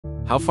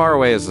How far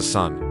away is the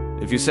sun?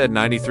 If you said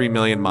 93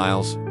 million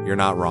miles, you're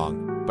not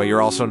wrong, but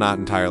you're also not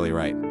entirely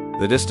right.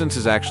 The distance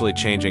is actually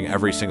changing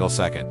every single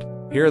second.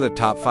 Here are the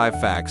top 5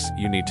 facts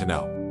you need to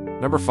know.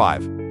 Number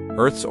 5.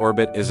 Earth's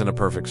orbit isn't a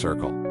perfect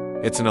circle.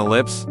 It's an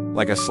ellipse,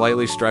 like a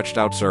slightly stretched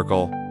out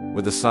circle,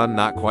 with the sun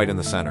not quite in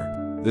the center.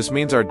 This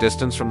means our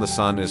distance from the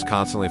sun is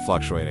constantly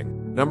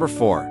fluctuating. Number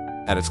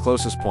 4. At its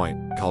closest point,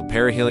 called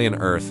perihelion,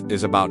 Earth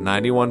is about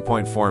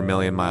 91.4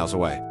 million miles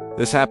away.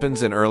 This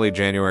happens in early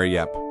January,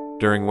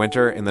 during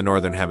winter in the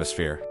northern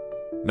hemisphere.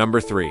 Number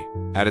 3.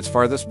 At its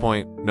farthest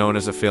point, known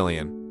as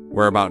aphelion,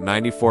 we're about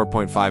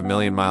 94.5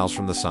 million miles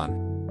from the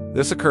sun.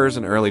 This occurs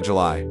in early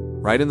July,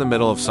 right in the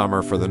middle of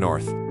summer for the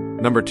north.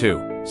 Number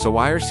 2. So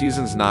why are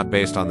seasons not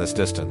based on this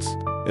distance?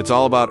 It's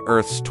all about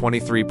Earth's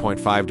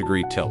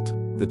 23.5-degree tilt.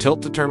 The tilt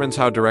determines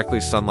how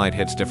directly sunlight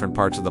hits different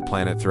parts of the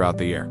planet throughout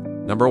the year.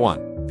 Number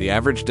 1. The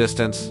average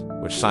distance,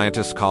 which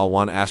scientists call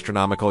 1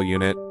 astronomical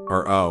unit,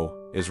 or O,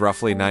 is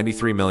roughly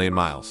 93 million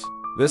miles.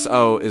 This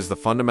O is the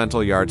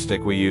fundamental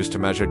yardstick we use to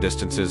measure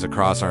distances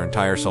across our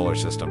entire solar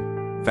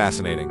system.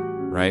 Fascinating,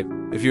 right?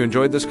 If you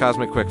enjoyed this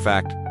cosmic quick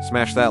fact,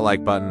 smash that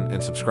like button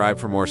and subscribe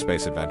for more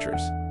space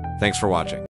adventures. Thanks for watching.